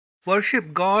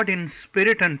Worship God in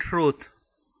spirit and truth.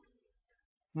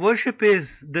 Worship is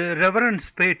the reverence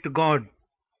paid to God.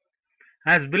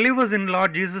 As believers in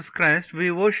Lord Jesus Christ,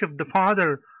 we worship the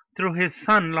Father through His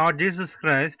Son, Lord Jesus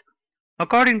Christ,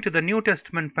 according to the New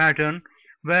Testament pattern,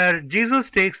 where Jesus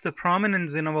takes the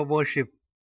prominence in our worship.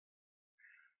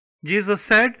 Jesus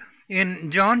said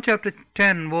in John chapter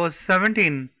 10, verse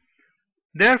 17,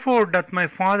 "Therefore doth my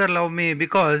Father love me,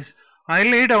 because I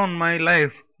lay down my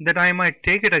life, that I might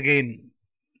take it again."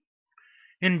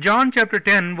 In John chapter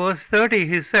 10, verse 30,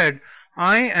 He said,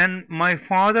 "I and my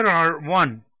Father are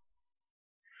one."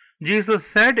 Jesus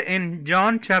said in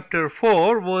John chapter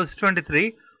 4, verse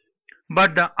 23,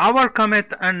 "But the hour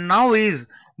cometh, and now is,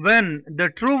 when the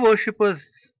true worshippers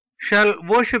shall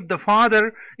worship the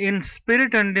Father in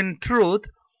spirit and in truth,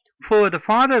 for the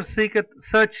Father seeketh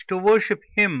such to worship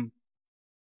Him."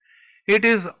 It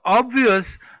is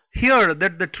obvious here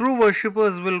that the true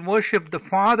worshippers will worship the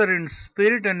Father in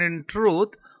spirit and in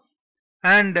truth,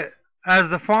 and as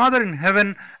the Father in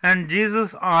heaven and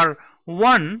Jesus are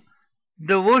one,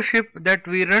 the worship that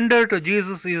we render to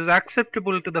Jesus is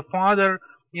acceptable to the Father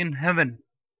in heaven.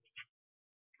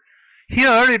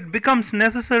 Here it becomes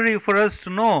necessary for us to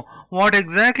know what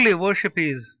exactly worship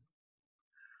is.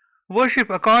 Worship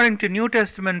according to New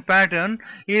Testament pattern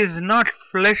is not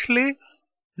fleshly,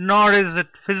 nor is it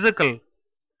physical.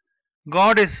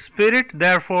 God is spirit,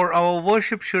 therefore our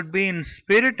worship should be in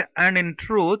spirit and in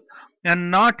truth,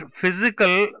 and not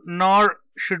physical, nor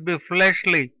should be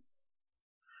fleshly.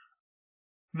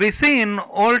 We see in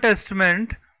Old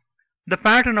Testament the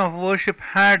pattern of worship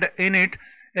had in it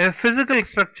a physical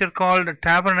structure called a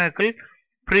tabernacle,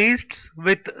 priests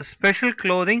with special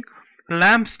clothing,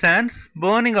 lampstands,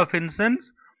 burning of incense,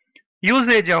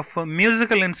 usage of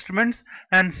musical instruments,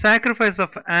 and sacrifice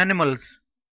of animals.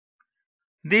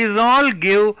 These all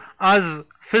give us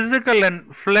physical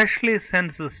and fleshly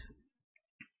senses.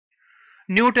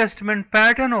 New Testament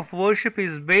pattern of worship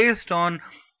is based on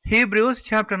Hebrews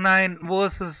chapter 9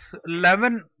 verses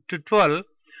 11 to 12,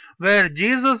 where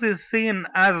Jesus is seen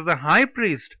as the high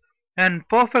priest and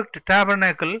perfect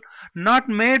tabernacle, not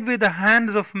made with the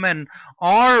hands of men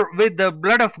or with the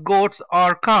blood of goats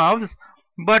or calves,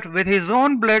 but with His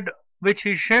own blood, which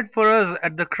He shed for us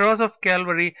at the cross of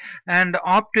Calvary, and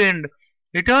obtained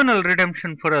eternal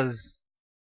redemption for us.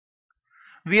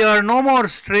 We are no more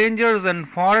strangers and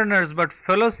foreigners, but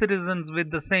fellow citizens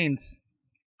with the saints.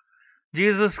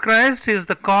 Jesus Christ is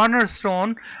the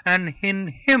cornerstone, and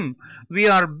in Him we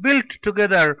are built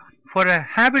together for a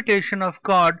habitation of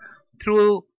God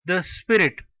through the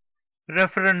Spirit.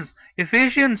 Reference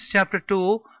Ephesians chapter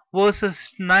 2 verses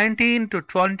 19 to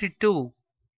 22.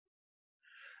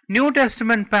 New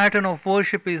Testament pattern of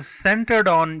worship is centered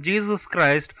on Jesus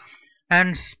Christ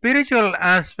and spiritual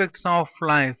aspects of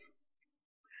life.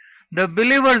 The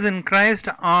believers in Christ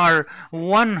are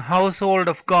one household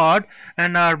of God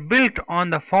and are built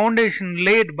on the foundation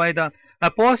laid by the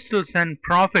apostles and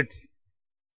prophets.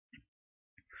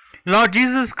 Lord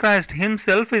Jesus Christ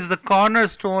Himself is the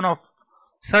cornerstone of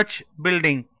such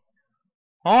building.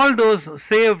 All those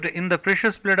saved in the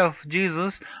precious blood of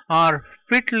Jesus are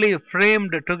fitly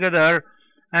framed together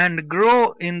and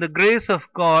grow in the grace of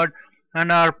God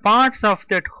and are parts of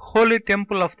that holy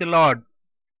temple of the Lord.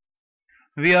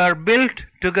 We are built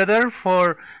together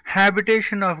for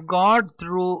habitation of God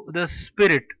through the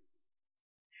Spirit.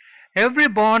 Every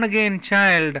born-again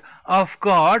child of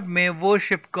God may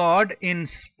worship God in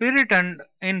spirit and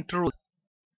in truth.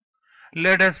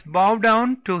 Let us bow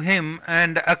down to Him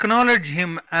and acknowledge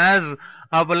Him as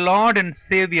our Lord and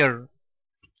Savior.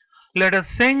 Let us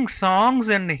sing songs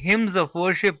and hymns of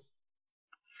worship.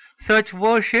 Such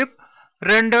worship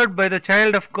rendered by the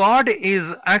child of God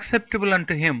is acceptable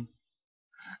unto Him.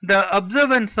 The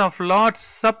observance of Lord's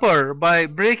Supper by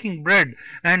breaking bread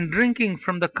and drinking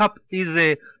from the cup is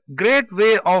a great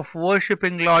way of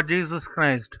worshipping Lord Jesus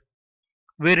Christ.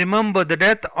 We remember the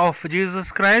death of Jesus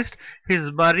Christ,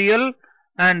 His burial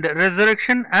and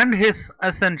resurrection, and His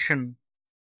ascension.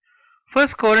 1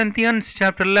 Corinthians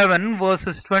chapter 11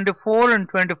 verses 24 and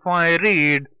 25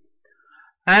 read,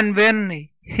 "And when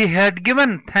He had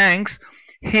given thanks,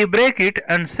 He brake it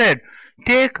and said,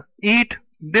 Take, eat,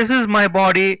 this is my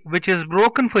body, which is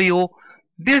broken for you.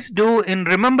 This do in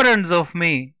remembrance of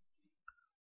me.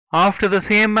 After the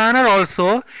same manner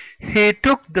also He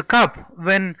took the cup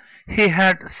when He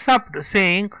had supped,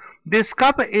 saying, This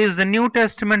cup is the New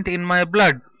Testament in my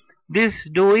blood. This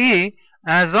do ye,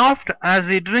 as oft as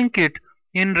ye drink it,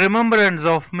 in remembrance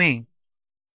of me."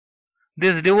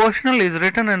 This devotional is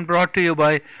written and brought to you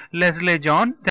by Leslie John.